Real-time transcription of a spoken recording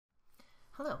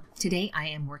Hello. Today I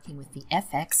am working with the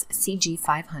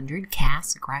fx-CG500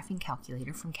 CAS Graphing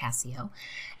Calculator from Casio,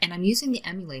 and I'm using the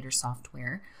emulator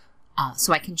software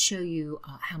so I can show you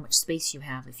how much space you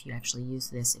have if you actually use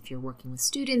this. If you're working with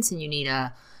students and you need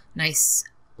a nice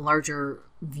larger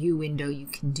view window, you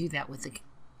can do that with the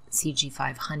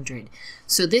CG500.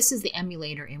 So this is the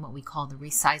emulator in what we call the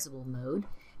resizable mode.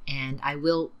 And I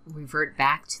will revert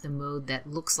back to the mode that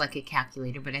looks like a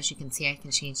calculator, but as you can see, I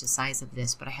can change the size of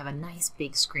this, but I have a nice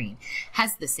big screen.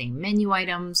 Has the same menu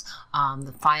items,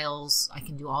 the files, I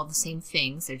can do all the same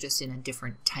things. They're just in a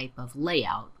different type of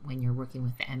layout when you're working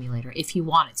with the emulator, if you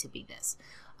want it to be this.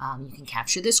 You can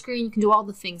capture the screen, you can do all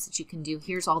the things that you can do.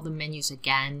 Here's all the menus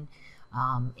again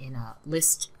in a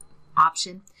list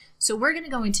option. So we're going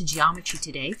to go into geometry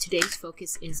today. Today's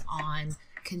focus is on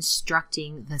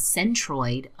constructing the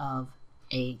centroid of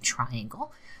a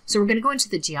triangle. So we're going to go into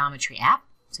the geometry app.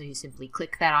 So you simply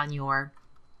click that on your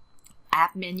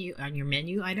app menu, on your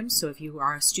menu items. So if you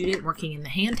are a student working in the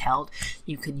handheld,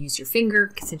 you could use your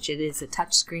finger since it is a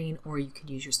touch screen, or you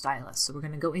could use your stylus. So we're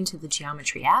going to go into the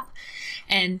geometry app,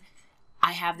 and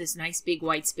I have this nice big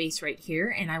white space right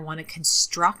here, and I want to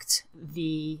construct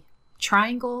the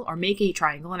triangle or make a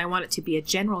triangle, and I want it to be a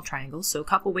general triangle. So a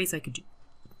couple ways I could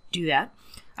do that.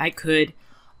 I could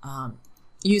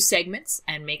use segments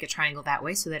and make a triangle that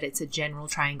way so that it's a general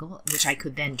triangle, which I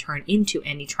could then turn into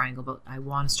any triangle, but I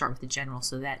want to start with the general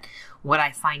so that what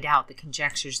I find out, the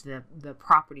conjectures, the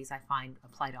properties I find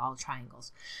apply to all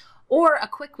triangles. Or a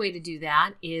quick way to do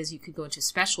that is you could go into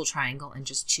special triangle and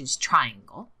just choose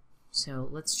triangle. So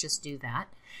let's just do that.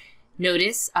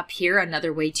 Notice up here,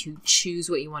 another way to choose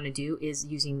what you want to do is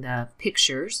using the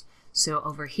pictures. So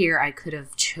over here, I could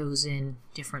have chosen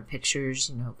different pictures,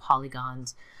 you know,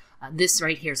 polygons. This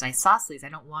right here is isosceles. I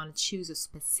don't want to choose a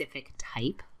specific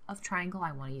type of triangle.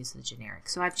 I want to use the generic.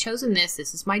 So I've chosen this.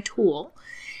 This is my tool.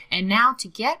 And now to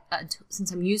get,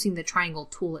 since I'm using the triangle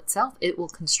tool itself, it will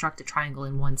construct a triangle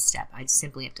in one step. I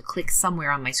simply have to click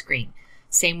somewhere on my screen.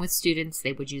 Same with students.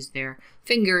 They would use their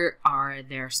finger or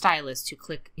their stylus to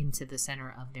click into the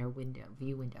center of their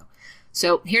view window.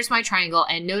 So here's my triangle,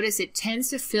 and notice it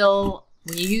tends to fill,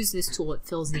 when you use this tool, it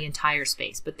fills the entire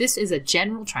space. But this is a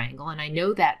general triangle, and I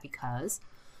know that because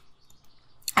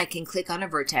I can click on a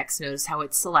vertex, notice how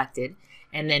it's selected,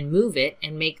 and then move it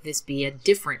and make this be a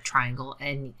different triangle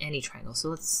and any triangle. So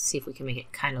let's see if we can make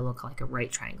it kind of look like a right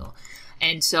triangle.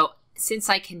 And so since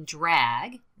I can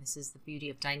drag, this is the beauty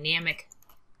of dynamic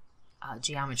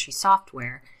geometry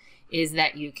software, is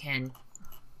that you can,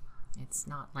 it's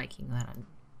not liking that I'm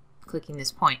clicking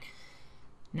this point.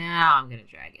 Now I'm going to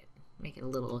drag it, make it a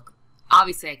little look,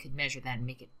 obviously I could measure that and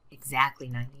make it exactly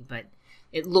 90, but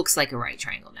it looks like a right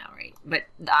triangle now, right? But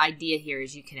the idea here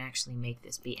is you can actually make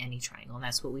this be any triangle, and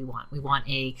that's what we want. We want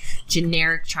a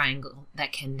generic triangle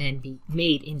that can then be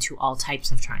made into all types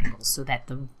of triangles so that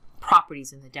the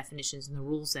properties and the definitions and the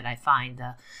rules that I find,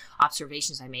 the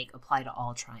observations I make, apply to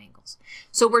all triangles.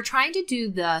 So we're trying to do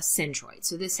the centroid.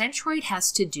 So the centroid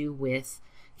has to do with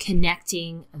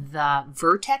connecting the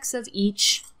vertex of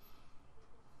each,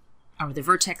 or the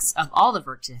vertex of all the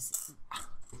vertices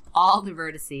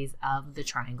of the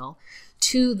triangle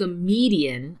to the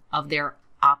median of their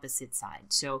opposite side.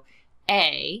 So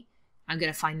A, I'm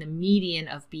going to find the median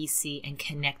of BC and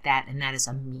connect that, and that is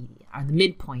a median, or the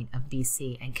midpoint of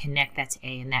BC, and connect that to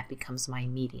A, and that becomes my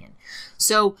median.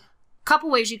 So a couple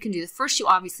ways you can do this. First, you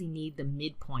obviously need the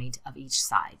midpoint of each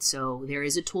side. So there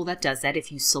is a tool that does that.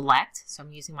 If you select, so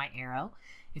I'm using my arrow,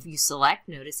 if you select,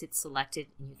 notice it's selected,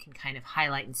 and you can kind of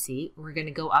highlight and see. We're going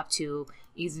to go up to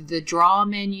either the draw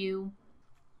menu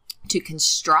to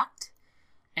construct,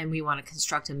 and we want to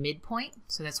construct a midpoint.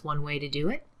 So that's one way to do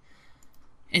it.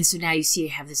 And so now you see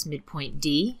I have this midpoint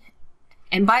D.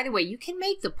 And by the way, you can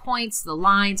make the points, the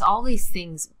lines, all these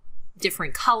things,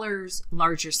 different colors,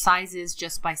 larger sizes,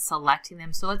 just by selecting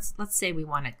them. So let's say we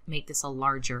want to make this a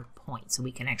larger point so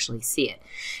we can actually see it.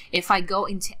 If I go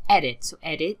into edit, so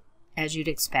edit, as you'd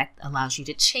expect, allows you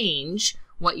to change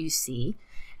what you see.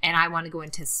 And I want to go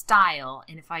into style,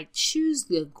 and if I choose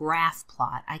the graph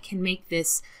plot, I can make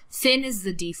this thin as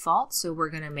the default, so we're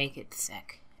going to make it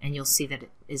thick. And you'll see that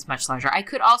it is much larger. I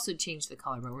could also change the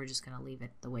color, but we're just going to leave it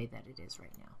the way that it is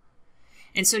right now.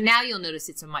 And so now you'll notice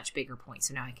it's a much bigger point,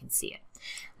 so now I can see it.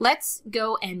 Let's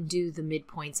go and do the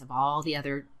midpoints of all the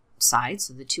other sides,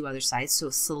 so the two other sides. So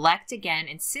select again,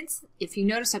 and since, if you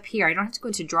notice up here, I don't have to go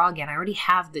into draw again. I already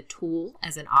have the tool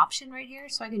as an option right here,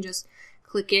 so I can just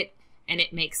click it, and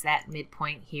it makes that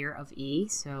midpoint here of E.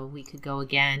 So we could go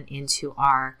again into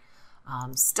our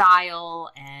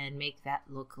style and make that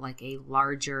look like a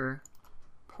larger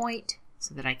point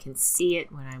so that I can see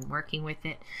it when I'm working with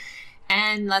it.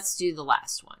 And let's do the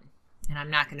last one. And I'm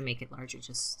not going to make it larger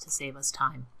just to save us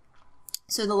time.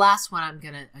 So the last one, I'm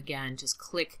going to, again, just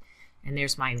click, and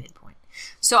there's my midpoint.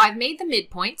 So I've made the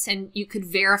midpoints, and you could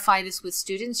verify this with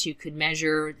students. You could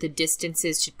measure the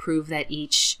distances to prove that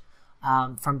each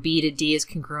from B to D is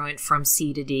congruent from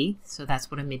C to D. So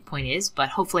that's what a midpoint is, but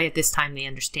hopefully at this time they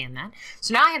understand that.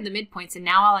 So now I have the midpoints, and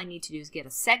now all I need to do is get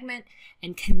a segment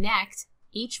and connect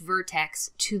each vertex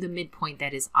to the midpoint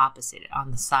that is opposite it,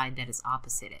 on the side that is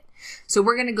opposite it. So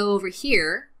we're going to go over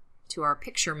here to our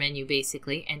picture menu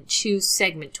basically and choose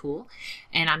segment tool,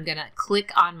 and I'm going to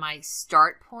click on my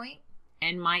start point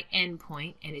and my end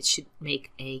point, and it should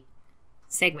make a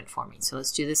segment for me. So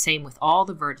let's do the same with all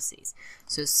the vertices.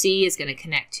 So C is going to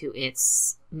connect to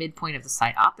its midpoint of the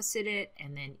side opposite it,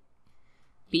 and then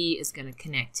B is going to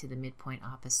connect to the midpoint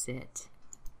opposite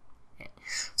it.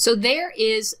 So there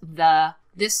is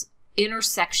this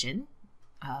intersection.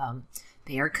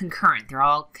 They are concurrent. They're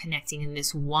all connecting in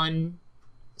this one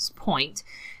point,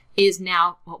 is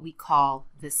now what we call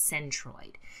the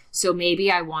centroid. So maybe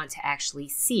I want to actually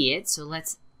see it. So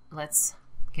let's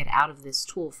get out of this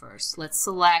tool first. Let's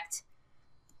select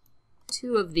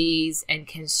two of these and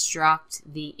construct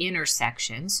the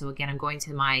intersection. So again, I'm going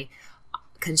to my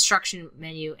construction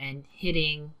menu and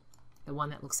hitting the one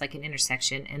that looks like an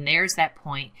intersection, and there's that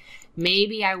point.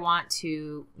 Maybe I want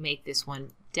to make this one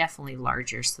definitely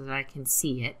larger so that I can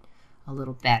see it a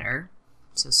little better.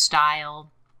 So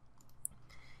style,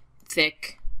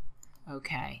 thick,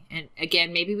 okay. And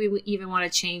again, maybe we even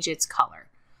want to change its color.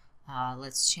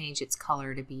 Let's change its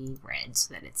color to be red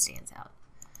so that it stands out.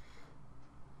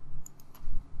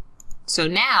 So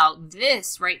now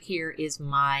this right here is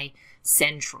my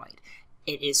centroid.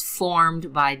 It is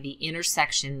formed by the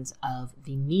intersections of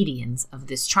the medians of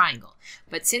this triangle.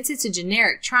 But since it's a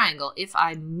generic triangle, if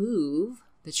I move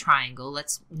the triangle,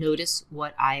 let's notice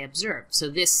what I observe. So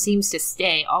this seems to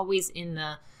stay always in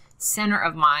the center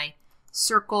of my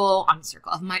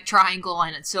of my triangle,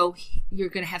 and so you're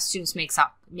going to have students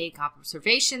make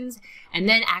observations and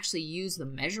then actually use the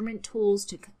measurement tools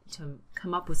to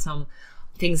come up with some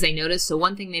things they notice. So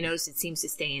one thing they notice, it seems to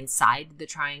stay inside the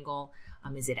triangle.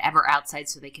 Is it ever outside?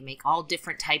 So they can make all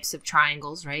different types of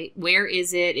triangles, right? Where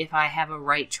is it if I have a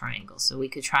right triangle? So we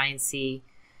could try and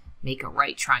make a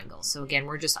right triangle. So again,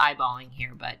 we're just eyeballing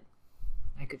here, but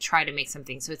I could try to make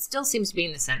something. So it still seems to be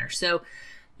in the center. So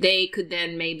they could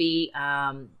then maybe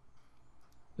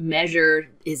measure,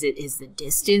 is the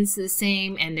distance the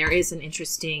same? And there is an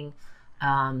interesting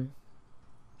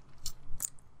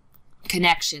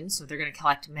connection. So they're going to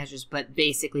collect measures, but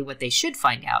basically what they should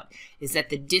find out is that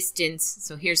the distance,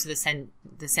 so here's the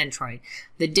centroid.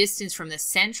 The distance from the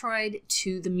centroid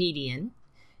to the median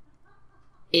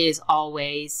is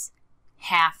always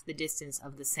half the distance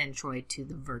of the centroid to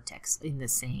the vertex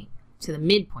to the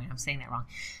midpoint. I'm saying that wrong.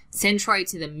 Centroid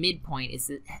to the midpoint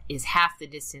is half the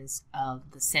distance of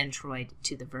the centroid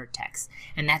to the vertex.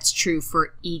 And that's true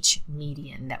for each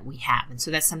median that we have. And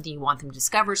so that's something you want them to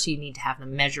discover, so you need to have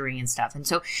them measuring and stuff. And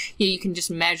so you can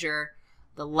just measure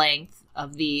the length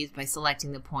of these by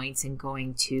selecting the points and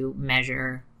going to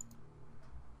measure.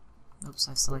 Oops,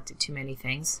 I've selected too many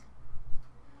things.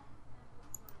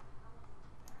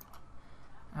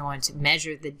 I want to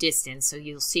measure the distance. So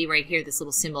you'll see right here this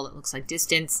little symbol that looks like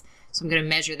distance. So I'm going to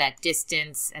measure that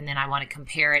distance, and then I want to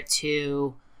compare it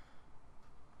to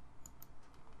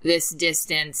this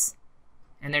distance,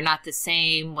 and they're not the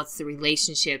same. What's the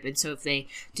relationship? And so if they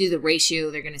do the ratio,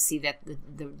 they're going to see that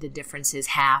the difference is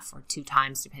half or 2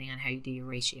 times, depending on how you do your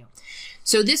ratio.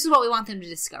 So this is what we want them to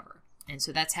discover. And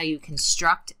so that's how you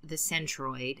construct the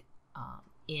centroid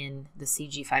in the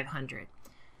CG500.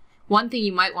 One thing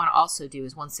you might want to also do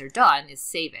is once they're done is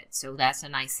save it. So that's a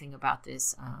nice thing about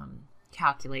this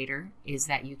calculator, is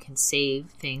that you can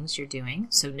save things you're doing.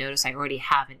 So notice I already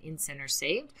have an in-center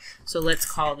saved. So let's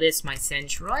call this my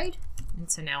centroid. And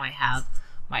so now I have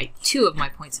my 2 of my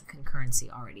points of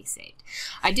concurrency already saved.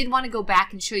 I did want to go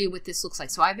back and show you what this looks like.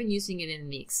 So I've been using it in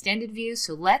the extended view.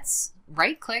 So let's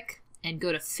right click and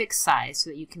go to fixed size so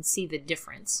that you can see the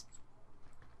difference.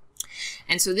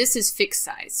 And so this is fixed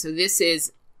size. So this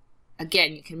is,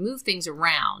 again, you can move things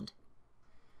around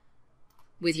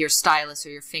with your stylus or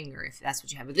your finger if that's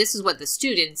what you have. But this is what the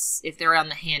students, if they're on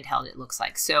the handheld, it looks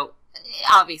like. So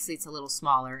obviously it's a little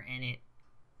smaller,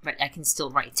 but I can still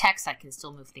write text. I can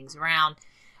still move things around.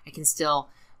 I can still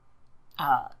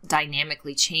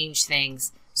dynamically change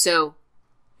things. So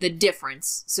the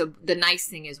difference, so the nice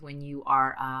thing is when you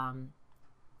are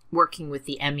working with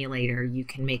the emulator, you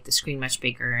can make the screen much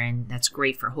bigger, and that's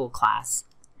great for whole class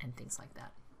and things like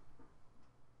that.